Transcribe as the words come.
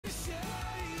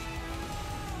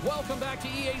Welcome back to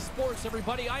EA Sports,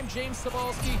 everybody. I'm James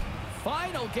Cebulski.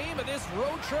 Final game of this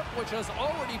road trip, which has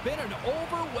already been an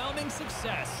overwhelming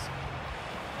success.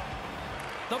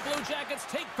 The Blue Jackets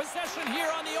take possession here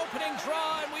on the opening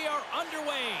draw, and we are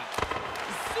underway.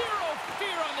 Zero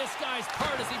fear on this guy's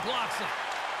part as he blocks it.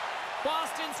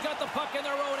 Boston's got the puck in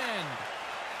their own end.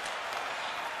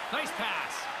 Nice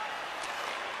pass.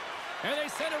 And they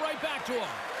send it right back to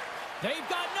him. They've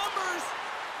got numbers.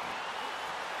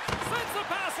 Sends the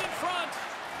pass in front.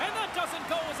 And that doesn't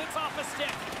go as it's off a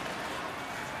stick.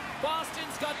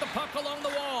 Boston's got the puck along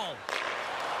the wall.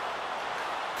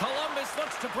 Columbus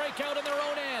looks to break out in their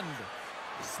own end.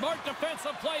 Smart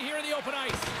defensive play here in the open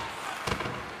ice.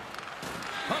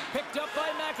 Puck picked up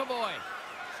by McAvoy.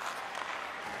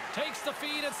 Takes the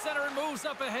feed at center and moves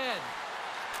up ahead.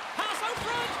 Pass out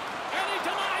front. And he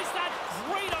denies that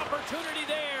great opportunity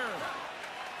there.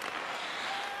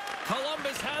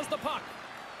 Columbus has the puck.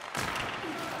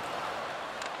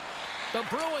 The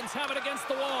Bruins have it against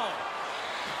the wall.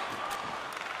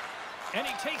 And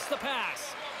he takes the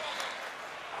pass.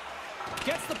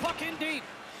 Gets the puck in deep.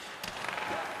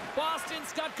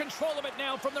 Boston's got control of it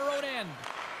now from their own end.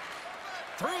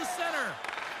 Through center.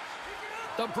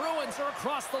 The Bruins are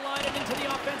across the line and into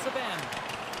the offensive end.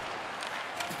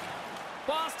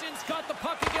 Boston's got the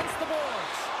puck against the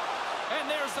boards. And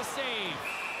there's the save.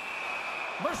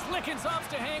 Merzlikins opts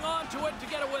to hang on to it to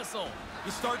get a whistle. You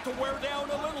start to wear down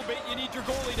a little bit, you need your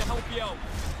goalie to help you out.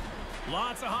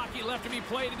 Lots of hockey left to be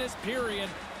played in this period.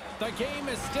 The game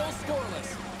is still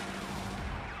scoreless.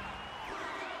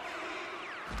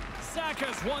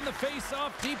 Saka's won the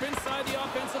face-off deep inside the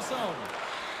offensive zone.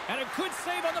 And a good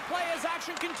save on the play as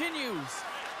action continues.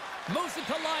 Moves it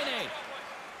to Laine.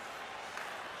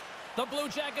 The Blue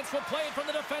Jackets will play it from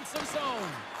the defensive zone.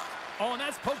 Oh, and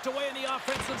that's poked away in the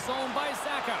offensive zone by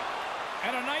Saka.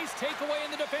 And a nice takeaway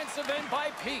in the defensive end by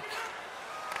Peak.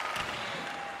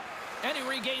 And he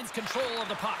regains control of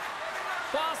the puck.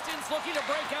 Boston's looking to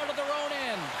break out of their own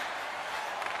end.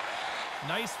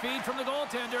 Nice feed from the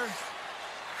goaltender.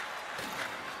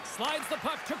 Slides the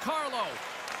puck to Carlo.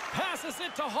 Passes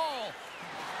it to Hall.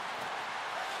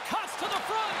 Cuts to the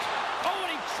front. Oh,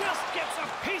 and he just gets a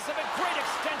piece of it. Great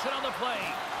extension on the play.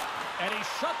 And he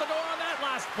shut the door on that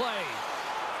last play.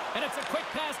 And it's a quick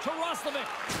pass to Roslovic.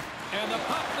 And the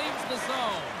puck leaves the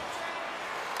zone.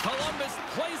 Columbus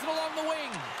plays it along the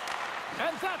wing.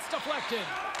 And that's deflected.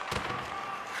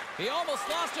 He almost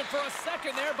lost it for a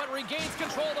second there, but regains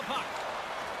control of the puck.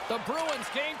 The Bruins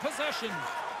gain possession.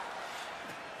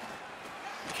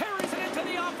 Carries it into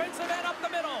the offensive end up the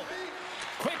middle.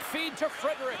 Quick feed to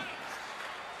Frederick.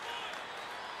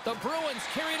 The Bruins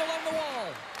carry it along the wall.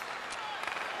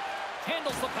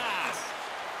 Handles the pass.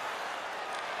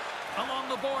 Along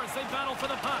the boards, they battle for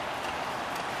the puck.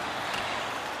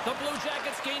 The Blue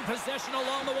Jackets gain possession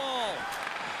along the wall.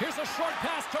 Here's a short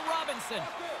pass to Robinson.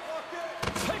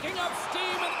 Picking up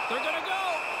steam, and they're going to go.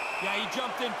 Yeah, he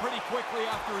jumped in pretty quickly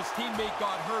after his teammate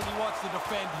got hurt. He wants to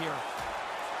defend here.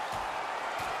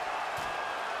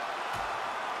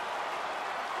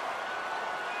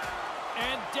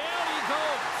 And down he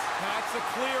goes. That's a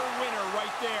clear winner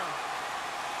right there.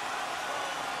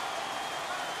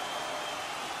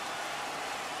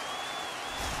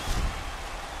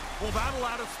 Well, that'll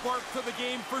add a spark to the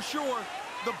game for sure.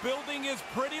 The building is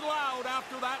pretty loud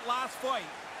after that last fight.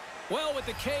 Well, with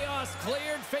the chaos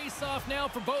cleared, face-off now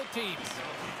for both teams.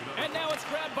 And now it's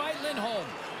grabbed by Lindholm.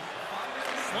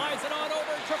 Slides it on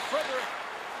over to Frederick.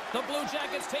 The Blue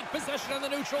Jackets take possession in the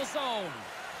neutral zone.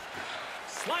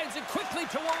 Slides it quickly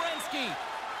to Werenski.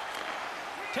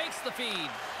 Takes the feed.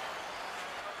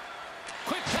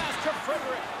 Quick pass to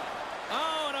Frederick.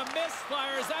 Oh, and a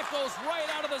misfire as that goes right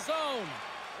out of the zone.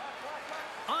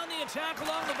 On the attack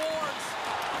along the boards.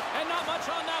 And not much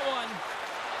on that one.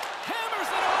 Hammers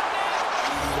it on net.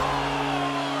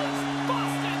 Scores!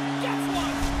 Boston gets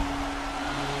one.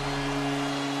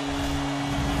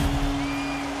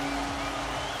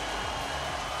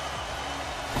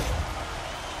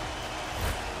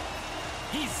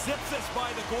 He zips this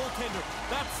by the goaltender.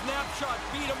 That snapshot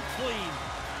beat him clean.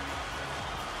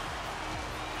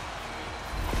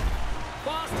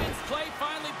 Boston's play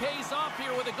finally pays off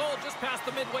here with a goal just past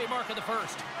the midway mark of the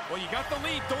first. Well, you got the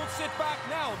lead. Don't sit back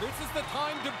now. This is the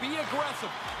time to be aggressive.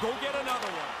 Go get another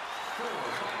one.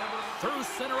 Through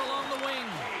center along the wing.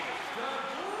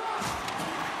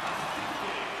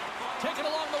 Taken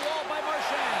along the wall by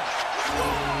Marchand.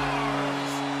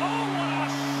 Scores! Oh, what a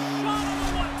shot on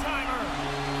the one-timer!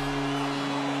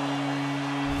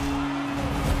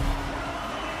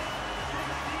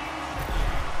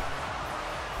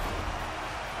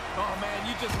 Oh, man,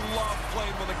 you just love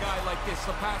playing with a guy guy like this.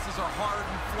 The passes are hard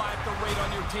and flat. They're right on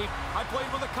your tape. I played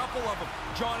with a couple of them.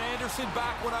 John Anderson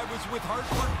back when I was with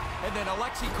Hartford, and then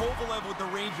Alexei Kovalev with the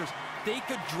Rangers. They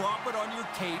could drop it on your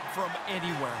tape from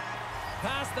anywhere.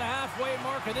 Past the halfway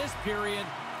mark of this period,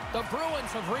 the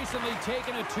Bruins have recently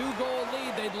taken a 2-goal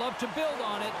lead. They'd love to build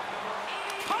on it.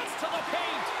 Cuts to the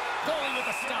paint. Goalie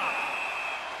with a stop.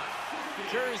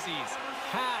 Jerseys,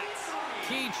 hats,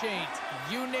 keychains,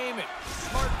 you name it.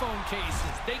 Smartphone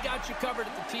cases, they got you covered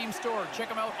at the team store. Check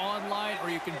them out online, or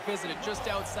you can visit it just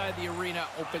outside the arena.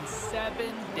 Open 7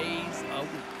 days a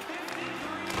week.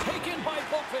 Taken by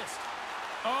Boqvist.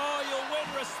 Oh, you'll win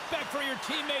respect for your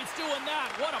teammates doing that.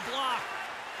 What a block.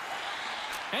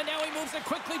 And now he moves it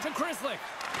quickly to Grzelcyk.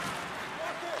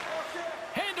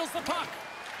 Handles the puck.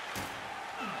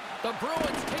 The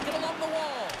Bruins take it along the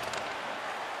wall.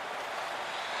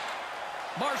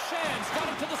 Marchand's got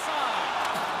him to the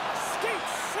side. Skate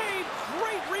save.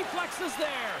 Great reflexes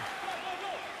there.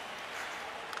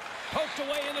 Poked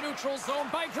away in the neutral zone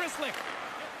by Grzelcyk.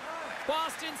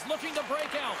 Boston's looking to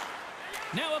break out.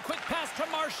 Now a quick pass to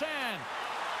Marchand.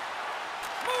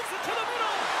 Moves it to the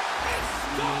middle. He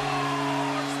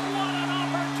scores! What an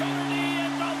opportunity,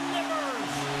 and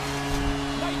delivers!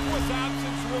 Nyquist's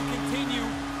absence will continue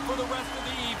for the rest of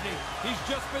the evening. He's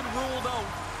just been ruled out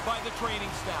by the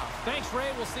training staff. Thanks, Ray.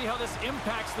 We'll see how this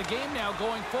impacts the game now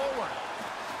going forward.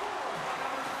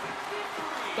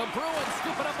 The Bruins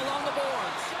scoop it up along the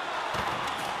boards.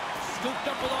 Scooped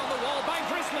up along the wall by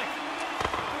Grzelcyk.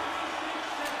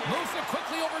 Moves it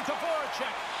quickly over to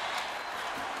Voracek.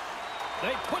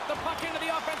 They put the puck into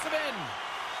the offensive end.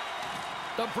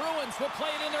 The Bruins will play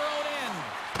it in their own end.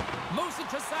 Moves it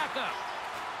to Saka.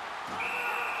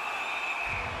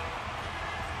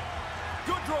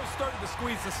 Goodrow's starting to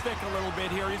squeeze the stick a little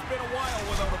bit here. He's been a while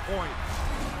without a point.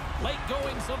 Late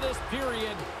goings of this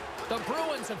period. The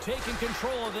Bruins have taken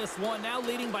control of this one, now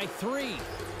leading by 3.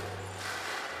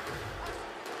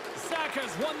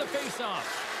 Saka's won the faceoff.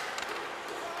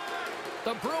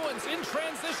 The Bruins in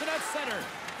transition at center.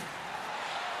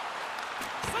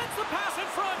 Sends the pass in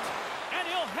front, and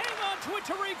he'll hang on to it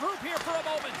to regroup here for a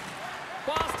moment.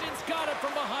 Boston's got it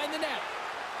from behind the net.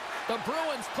 The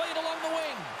Bruins play it along the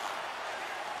wing.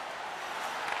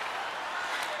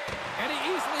 And he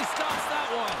easily stops that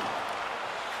one.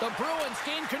 The Bruins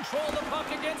gain control of the puck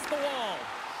against the wall.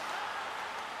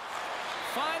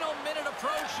 Final minute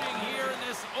approaching here in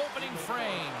this opening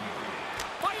frame.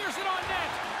 Fires it on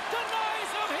net. Denies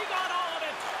him. He got all of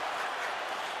it.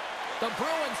 The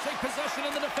Bruins take possession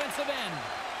in the defensive end.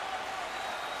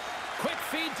 Quick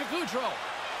feed to Goudreau.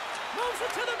 Moves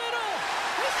it to the middle.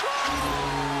 He scores!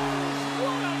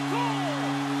 What a goal!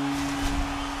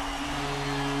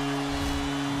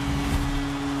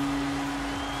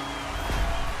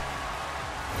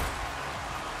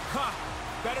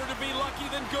 Better to be lucky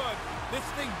than good. This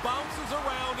thing bounces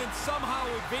around and somehow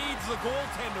evades the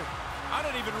goaltender. I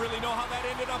don't even really know how that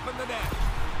ended up in the net.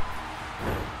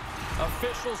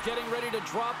 Officials getting ready to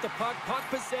drop the puck. Puck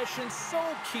possession so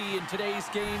key in today's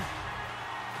game.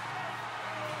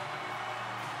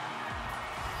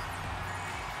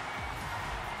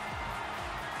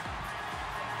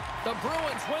 The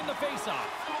Bruins win the faceoff.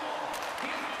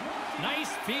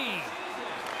 Nice feed.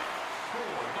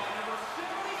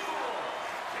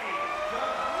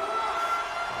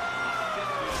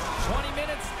 20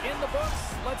 minutes in the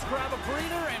books. Let's grab a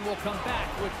breather, and we'll come back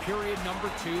with period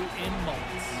number 2 in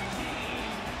moments.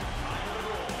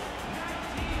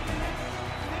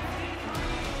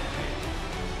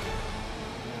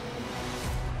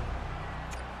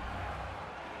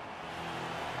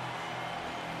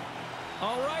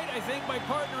 All right, I think my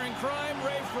partner in crime,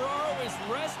 Ray Ferraro, is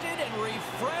rested and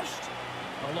refreshed,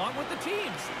 along with the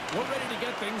teams. We're ready to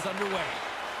get things underway.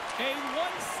 A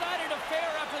one-sided affair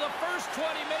after the first 20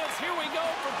 minutes. Here we go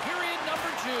for period number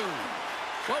 2.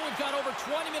 Well, we've got over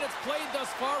 20 minutes played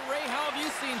thus far. Ray, how have you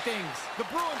seen things? The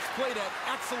Bruins played an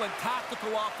excellent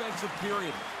tactical offensive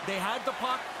period. They had the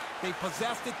puck, they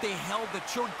possessed it, they held it,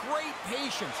 showed great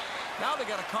patience. Now they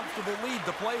got a comfortable lead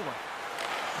to play with.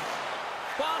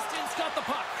 Boston's got the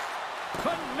puck.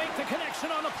 Couldn't make the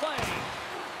connection on the play.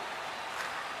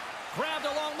 Grabbed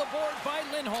along the board by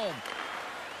Lindholm.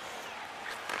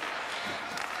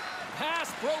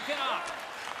 Pass broken up.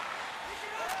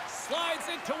 Slides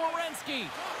it to Werenski.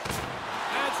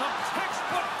 And some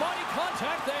textbook body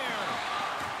contact there.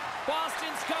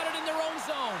 Boston's got it in their own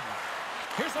zone.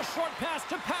 Here's a short pass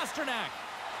to Pasternak.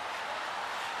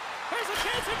 Here's a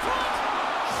chance in front.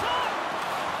 Shot!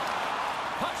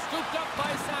 Puck scooped up by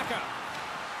Saka.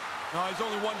 Now he's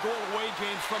only 1 goal away,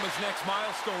 James, from his next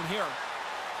milestone here.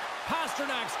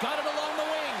 Pasternak's got it along the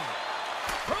wing.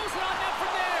 Throws it on net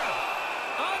from there.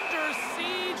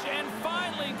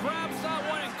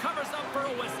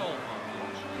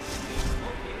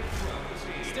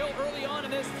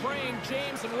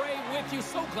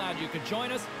 missed you. So glad you could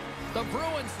join us. The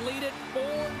Bruins lead it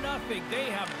 4-0.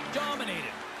 They have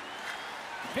dominated.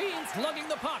 Beans lugging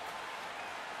the puck.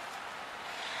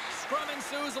 Scrum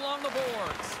ensues along the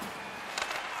boards.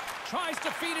 Tries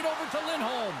to feed it over to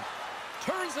Lindholm.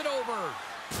 Turns it over.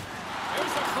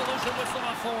 There's a collision with some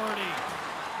authority.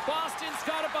 Boston's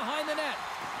got it behind the net.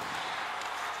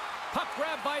 Puck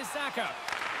grabbed by Zacha.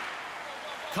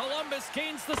 Columbus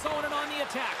gains the zone and on the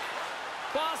attack.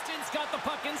 Boston's got the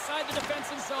puck inside the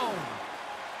defensive zone.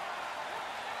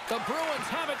 The Bruins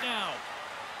have it now.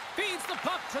 Feeds the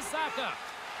puck to Zacha.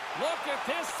 Look at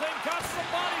this thing. Got some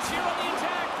bodies here on the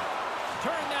attack.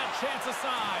 Turn that chance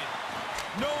aside.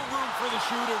 No room for the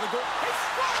shooter. The goal. He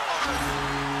scores!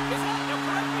 Is that, now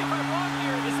correct me if I'm wrong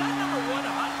here, is that number 100?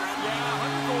 Yeah,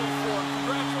 100 goals for him.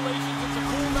 Congratulations. It's a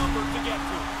cool number to get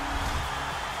to.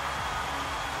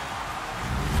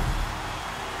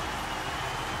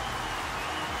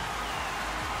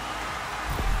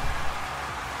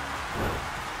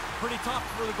 Pretty tough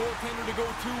for the goaltender to go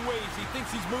two ways. He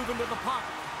thinks he's moving to the puck,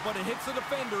 but it hits the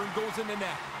defender and goes in the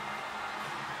net.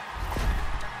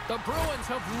 The Bruins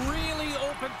have really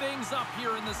opened things up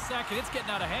here in the second. It's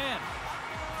getting out of hand.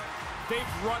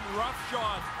 They've run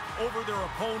roughshod over their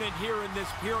opponent here in this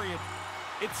period.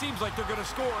 It seems like they're going to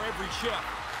score every shift.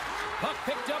 Puck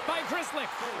picked up by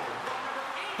Grzelcyk.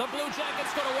 The Blue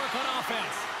Jackets going to work on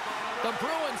offense. The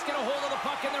Bruins get a hold of the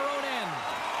puck in their own end.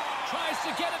 Tries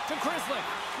to get it to Grzelcyk.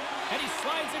 And he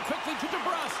slides it quickly to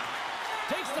DeBrusque.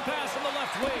 Takes the pass from the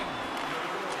left wing.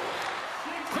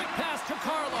 Quick pass to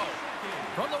Carlo.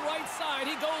 From the right side,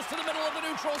 he goes to the middle of the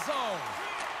neutral zone.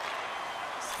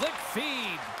 Slick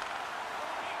feed.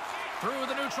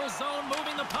 Through the neutral zone,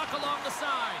 moving the puck along the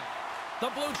side. The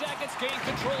Blue Jackets gain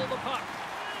control of the puck.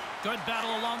 Good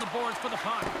battle along the boards for the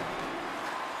puck.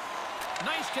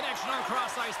 Nice connection on a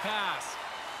cross-ice pass.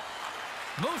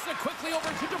 Moves it quickly over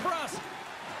to DeBrusque.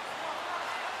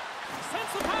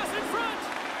 Sends the pass in front.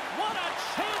 What a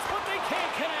chance, but they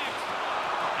can't connect.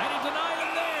 And he denied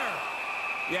him there.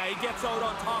 Yeah, he gets out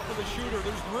on top of the shooter.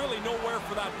 There's really nowhere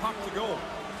for that puck to go.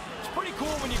 It's pretty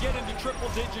cool when you get into triple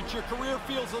digits. Your career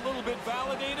feels a little bit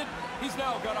validated. He's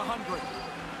now got 100.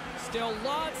 Still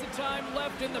lots of time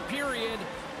left in the period.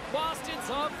 Boston's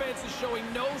offense is showing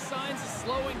no signs of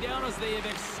slowing down as they have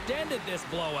extended this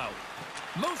blowout.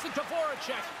 Moves it to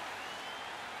Voracek.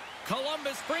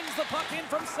 Columbus brings the puck in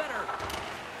from center.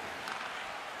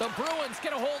 The Bruins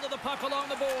get a hold of the puck along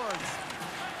the boards.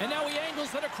 And now he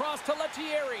angles it across to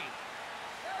Lettieri.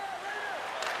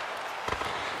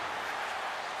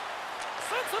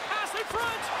 Sends the pass in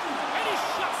front. And he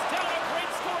shuts down a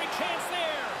great scoring chance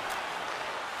there.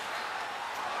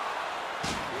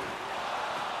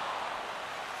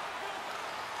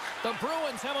 The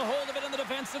Bruins have a hold of it in the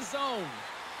defensive zone.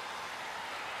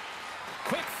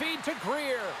 Quick feed to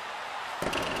Greer.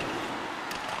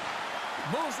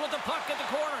 Moves with the puck at the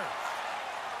corner.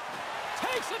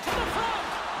 Takes it to the front.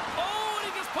 Oh, and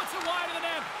he just puts it wide of the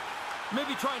net.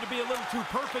 Maybe trying to be a little too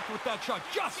perfect with that shot.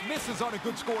 Just misses on a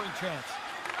good scoring chance.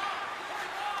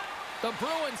 The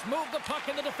Bruins move the puck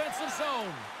in the defensive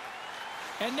zone.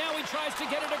 And now he tries to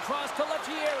get it across to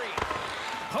Lettieri.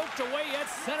 Poked away at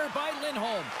center by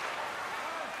Lindholm.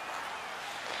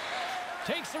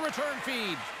 Takes the return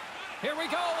feed. Here we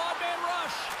go, odd-man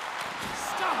rush.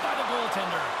 Stopped by the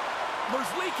goaltender.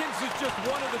 Merzlikins is just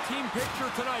one of the team picture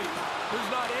tonight.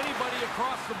 There's not anybody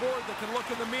across the board that can look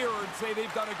in the mirror and say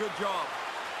they've done a good job.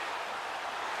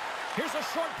 Here's a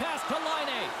short pass to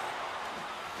Laine.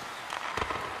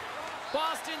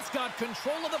 Boston's got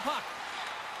control of the puck.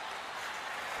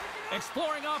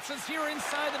 Exploring options here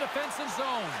inside the defensive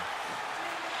zone.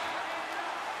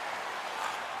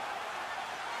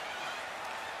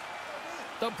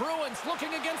 The Bruins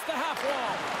looking against the half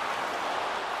wall.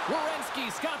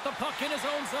 Werenski's got the puck in his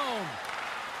own zone.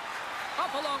 Up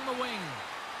along the wing.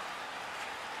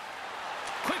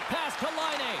 Quick pass to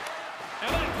Laine.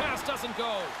 And that pass doesn't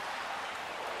go.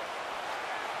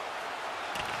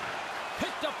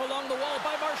 Picked up along the wall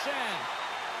by Marchand.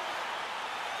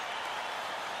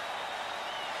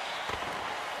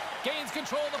 Gains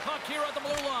control of the puck here at the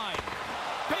blue line.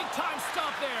 Big time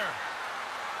stop there.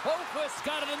 Holquist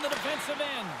got it in the defensive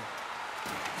end.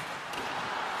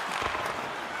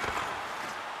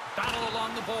 Battle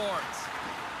along the boards.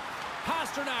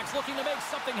 Pasternak's looking to make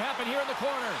something happen here in the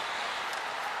corner.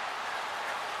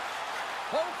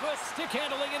 Holquist stick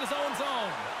handling in his own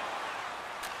zone.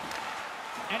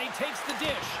 And he takes the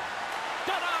dish.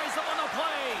 Denies him on the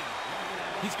play.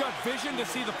 He's got vision to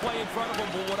see the play in front of him,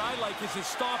 but what I like is his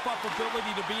stop-up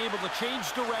ability to be able to change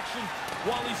direction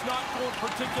while he's not going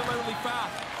particularly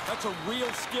fast. That's a real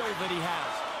skill that he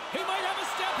has. He might have a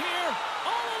step here.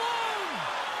 All alone.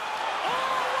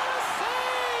 Oh, what a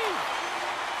save!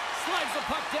 Slides the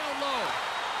puck down low.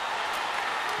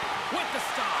 With the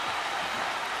stop.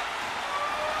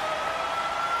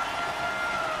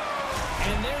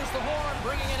 And there's the horn,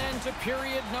 bringing an end to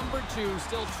period number 2.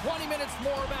 Still 20 minutes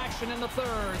more of action in the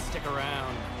third. Stick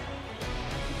around.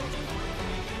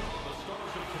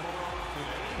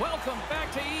 Welcome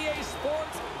back to EA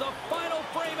Sports, the final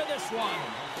frame of this one.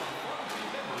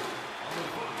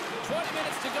 20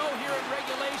 minutes to go here in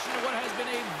regulation of what has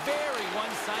been a very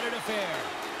one-sided affair.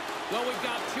 Well, we've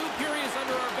got 2 periods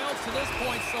under our belts to this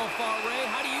point so far, Ray.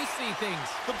 How do you see things?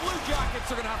 The Blue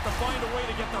Jackets are going to have to find a way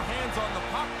to get their hands on the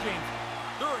puck, James.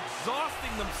 They're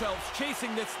exhausting themselves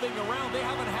chasing this thing around. They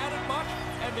haven't had it much,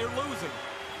 and they're losing.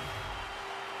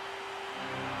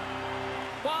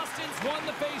 Boston's won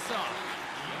the faceoff.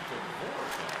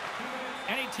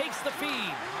 And he takes the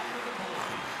feed.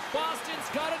 Boston's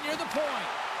got it near the point.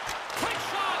 Quick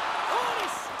shot. Oh, he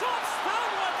stops that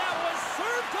one. That was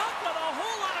served up with a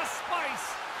whole lot of spice.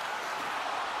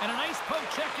 And a nice poke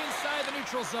check inside the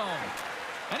neutral zone.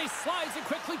 And he slides it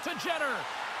quickly to Jenner.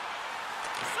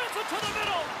 Sends it to the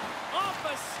middle. Off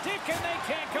the stick, and they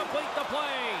can't complete the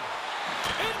play.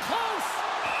 In close.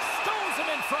 Stones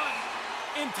him in front.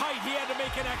 In tight, he had to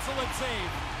make an excellent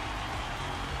save.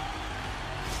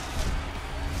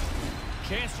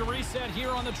 Chance to reset here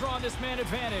on the draw on this man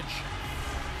advantage.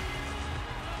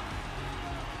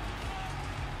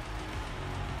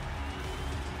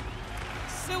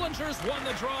 Sillinger's won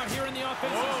the draw here in the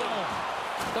offensive zone.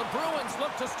 The Bruins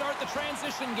look to start the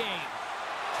transition game.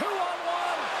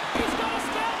 2-on-1. He's got a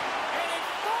step, and it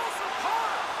falls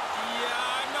apart. Yeah,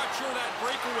 I'm not sure that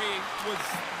breakaway was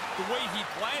the way he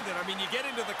planned it. I mean, you get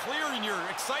into the clear and you're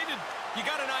excited. You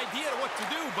got an idea of what to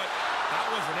do, but that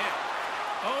wasn't it.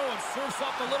 Oh, it serves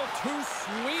up a little too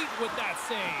sweet with that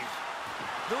save.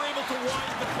 They're able to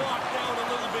wind the clock down a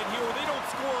little bit here. They don't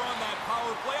score on that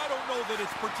power play. I don't know that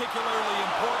it's particularly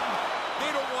important. They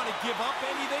don't want to give up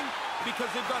anything because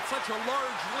they've got such a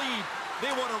large lead. They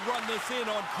want to run this in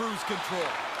on cruise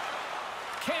control.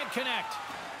 Can't connect.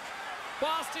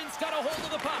 Boston's got a hold of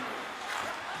the puck.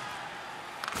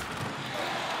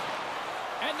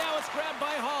 And now it's grabbed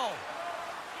by Hall.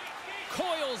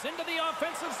 Coils into the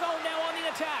offensive zone now on the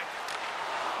attack.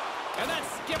 And that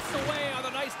skips away on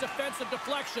a nice defensive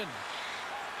deflection.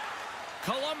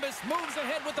 Columbus moves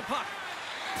ahead with the puck.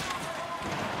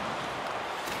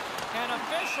 And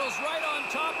officials right on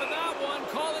top of that one,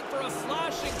 calling for a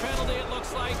slashing penalty, it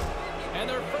looks like. And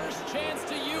their first chance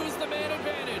to use the man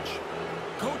advantage.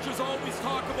 Coaches always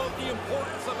talk about the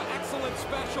importance of excellent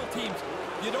special teams.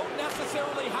 You don't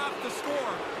necessarily have to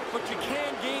score, but you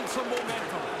can gain some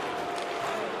momentum.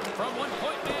 From one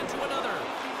point man to another.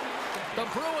 The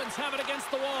Bruins have it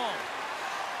against the wall.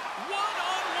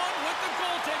 One-on-one with the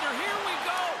goaltender. Here we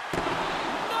go.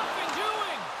 Nothing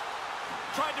doing.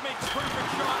 Tried to make the perfect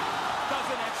shot.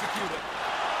 Doesn't execute it.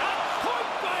 At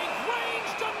point-blank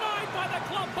range, denied by the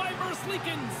club by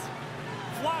Merzlikins.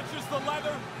 Flashes the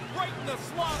leather right in the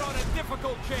slot on a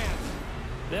difficult chance.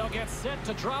 They'll get set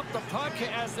to drop the puck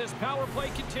as this power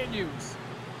play continues.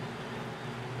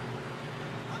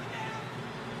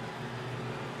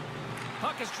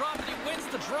 Puck is dropped and he wins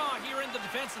the draw here in the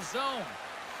defensive zone.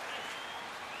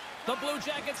 The Blue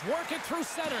Jackets work it through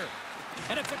center.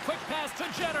 And it's a quick pass to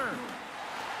Jenner.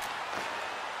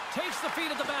 Takes the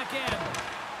feed at the back end.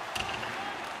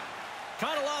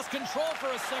 Kind of lost control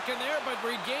for a second there, but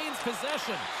regains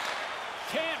possession.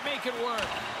 Can't make it work.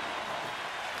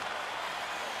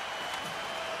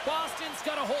 Boston's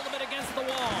got a hold of it against the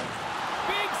wall.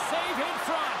 Big save in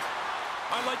front.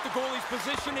 I like the goalie's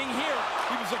positioning here.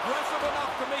 He was aggressive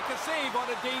enough to make a save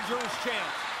on a dangerous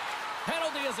chance.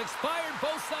 Penalty has expired.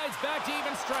 Both sides back to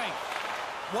even strength.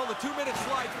 Well, the 2 minutes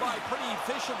slides by pretty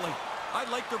efficiently. I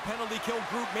like their penalty kill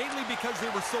group mainly because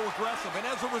they were so aggressive. And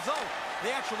as a result,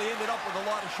 they actually ended up with a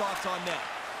lot of shots on net.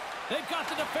 They've got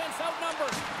the defense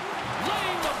outnumbered.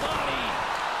 Laying the body.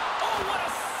 Oh, what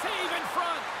a save in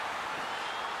front.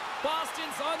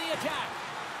 Boston's on the attack.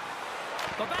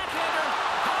 The backhander.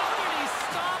 How did he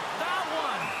stop that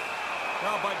one?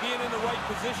 Now, by being in the right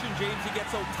position, James, he gets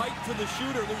so tight to the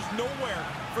shooter, there's nowhere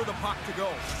for the puck to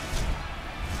go.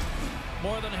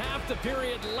 More than half the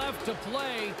period left to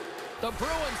play. The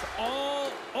Bruins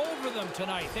all over them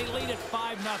tonight. They lead at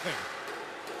 5-0.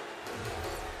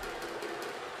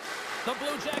 The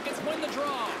Blue Jackets win the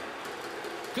draw.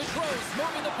 Gaudreau's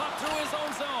moving the puck through his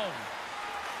own zone.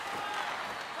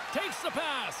 Takes the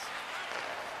pass.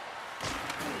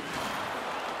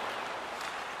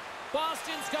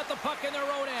 Boston's got the puck in their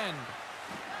own end.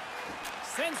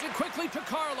 Sends it quickly to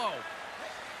Carlo.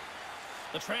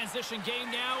 The transition game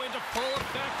now into full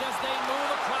effect as they move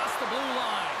across the blue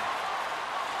line.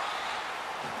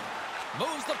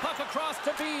 Moves the puck across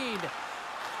to Bede.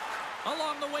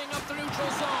 Along the wing up the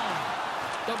neutral zone.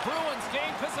 The Bruins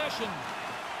gain possession.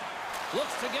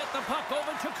 Looks to get the puck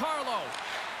over to Carlo.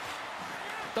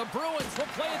 The Bruins will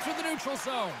play it through the neutral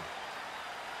zone.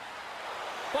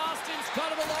 Boston's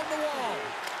got it along the wall.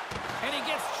 And he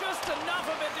gets just enough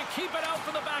of it to keep it out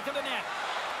from the back of the net.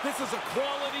 This is a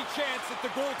quality chance that the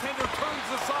goaltender turns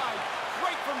aside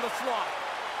right from the slot.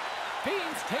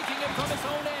 Bean's taking it from his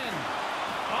own end.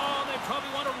 Oh, they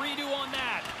probably want a redo on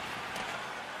that.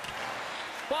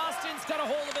 Boston's got a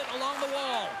hold of it along the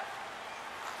wall.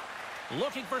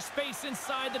 Looking for space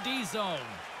inside the D zone.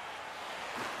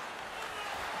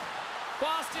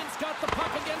 Boston's got the puck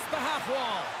against the half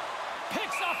wall.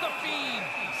 Picks off the feed.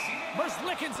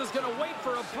 Merzlikins is going to wait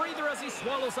for a breather as he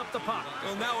swallows up the puck.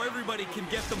 Well, now everybody can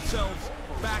get themselves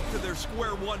back to their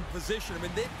square one position. I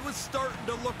mean, it was starting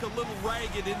to look a little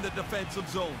ragged in the defensive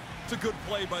zone. It's a good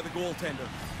play by the goaltender.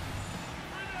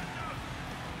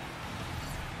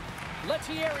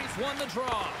 Lettieri's won the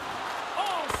draw.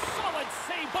 Oh, solid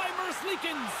save by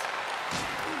Merzlikins.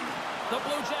 The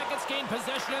Blue Jackets gain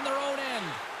possession in their own end.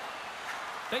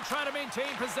 They try to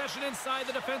maintain possession inside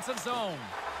the defensive zone.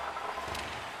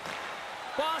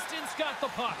 Boston's got the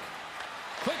puck.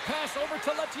 Quick pass over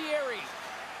to Lettieri.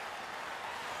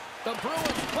 The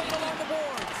Bruins play it along the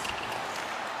boards.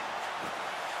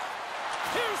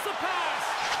 Here's the pass.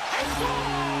 And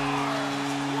scores!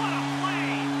 What a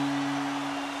play!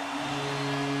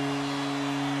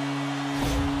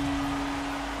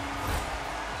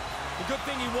 The good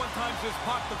thing he one-times his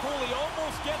puck. The goalie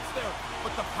almost gets there,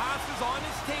 but the pass is on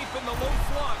his tape in the low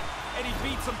slot, and he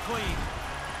beats him clean.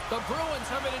 The Bruins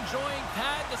have been enjoying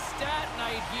pad the stat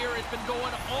night here. It's been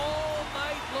going all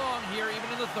night long here, even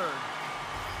in the third.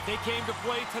 They came to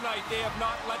play tonight. They have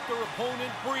not let their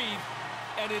opponent breathe,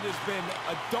 and it has been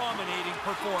a dominating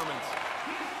performance.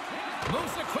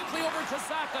 Moves it quickly over to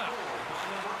Zacha.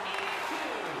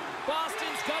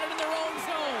 Boston's got it in their own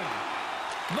zone.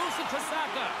 Moves it to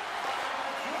Zacha.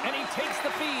 And he takes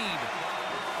the feed.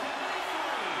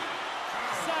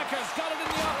 Zacha's got it in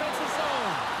the offensive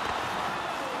zone.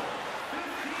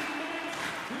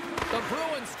 The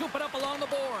Bruins scoop it up along the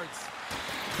boards.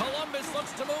 Columbus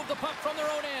looks to move the puck from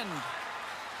their own end.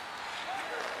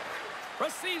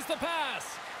 Receives the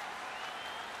pass.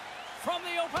 From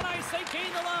the open ice, they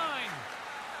gain the line.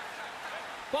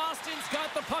 Boston's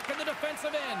got the puck in the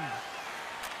defensive end.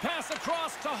 Pass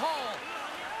across to Hall.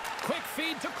 Quick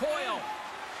feed to Coyle.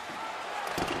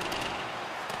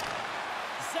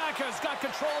 Zacha's got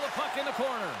control of the puck in the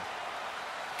corner.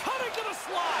 Cutting to the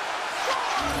slot.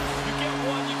 You get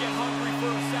one, you get hungry for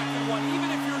a second one.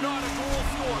 Even if you're not a goal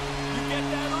scorer, you get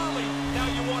that early. Now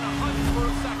you want to hunt for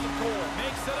a second goal.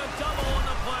 Makes it a double on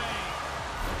the play.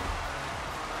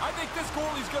 I think this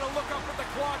goalie's going to look up at the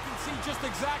clock and see just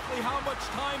exactly how much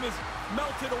time is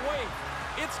melted away.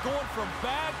 It's going from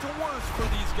bad to worse for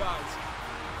these guys.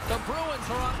 The Bruins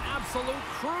are on absolute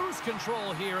cruise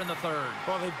control here in the third.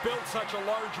 Well, they've built such a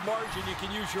large margin, you can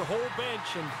use your whole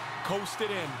bench and coast it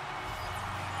in.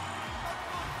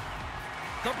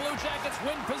 The Blue Jackets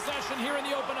win possession here in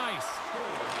the open ice.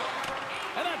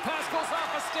 And that pass goes off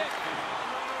a stick.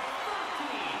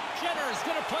 Jenner's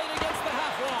going to play it against the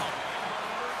half wall.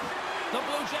 The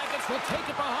Blue Jackets will take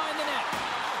it behind the net.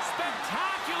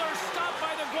 Spectacular stop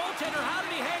by the goaltender. How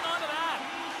did he hang on to that?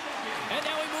 And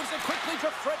now he moves it quickly to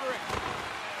Frederick.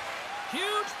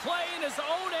 Huge play in his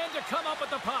own end to come up with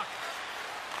the puck.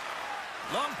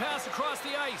 Long pass across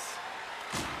the ice.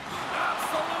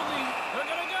 Absolutely. They're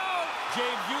going to go.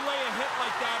 James, you lay a hit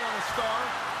like that on a star,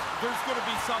 there's going to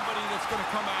be somebody that's going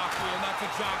to come after you, and that's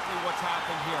exactly what's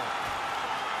happened here.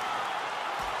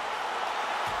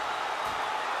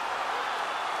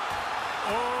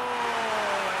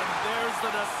 Oh, and there's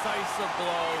the decisive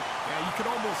blow. Yeah, you can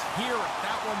almost hear it.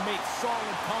 That one makes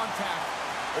solid contact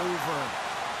over.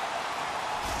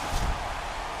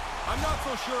 I'm not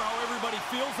so sure how everybody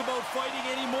feels about fighting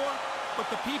anymore, but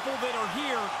the people that are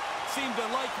here seem to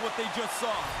like what they just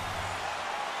saw.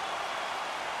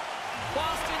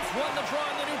 Boston's won the draw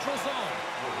in the neutral zone.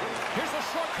 Here's a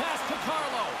short pass to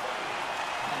Carlo.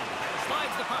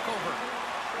 Slides the puck over.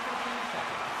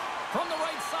 From the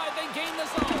right side, they gain the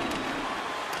zone.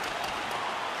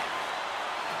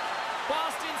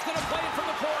 Boston's going to play it from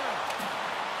the corner.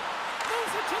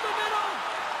 Moves it to the middle.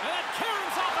 And it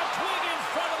carries off a twig in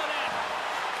front of the net.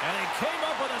 And he came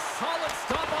up with a solid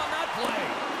stop on that play.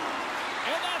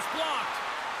 And that's blocked.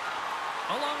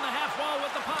 Along the half wall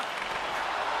with the puck.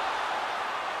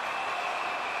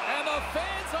 And the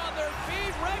fans on their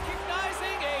feet recognize it.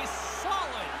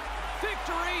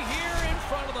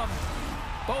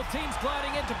 team's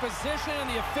gliding into position, and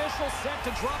the official set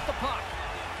to drop the puck.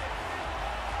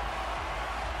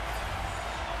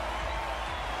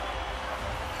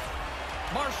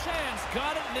 Marchand's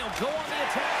got it, and they'll go on the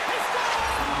attack. He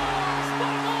scores!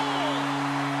 What a goal!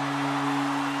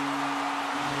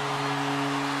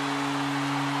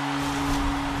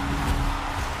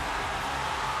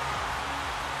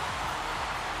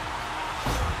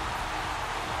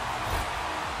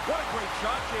 What a great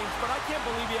shot, James, but I can't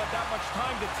believe he had that much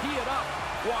time to tee it up.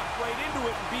 Walked right into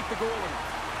it and beat the goalie.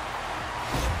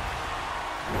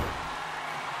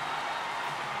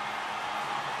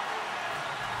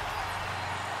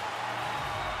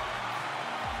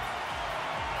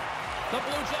 The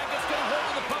Blue Jackets going to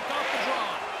hold the puck off the draw.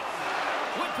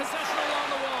 With possession along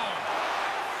the wall.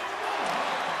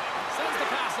 Sends the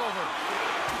pass over.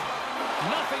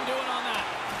 Nothing doing on that.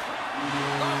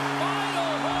 The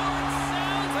final horn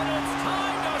sounds, and it's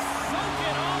time to soak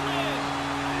it all in.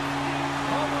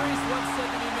 Paul Maurice once said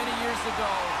to me many years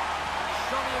ago,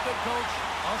 show me a good coach,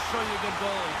 I'll show you a good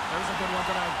goalie. There's a good one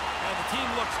tonight. And the team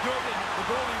looks good, and the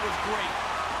goalie was great.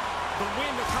 The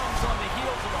win that comes on the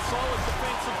heels of a solid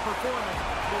defensive performance,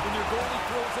 but when your goalie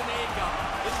throws an egg up,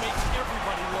 it makes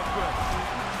everybody look good.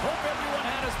 Hope everyone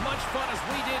had as much fun as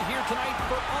we did here tonight.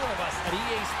 For all of us at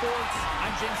EA Sports,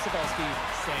 I'm James Cebulski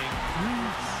saying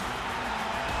peace.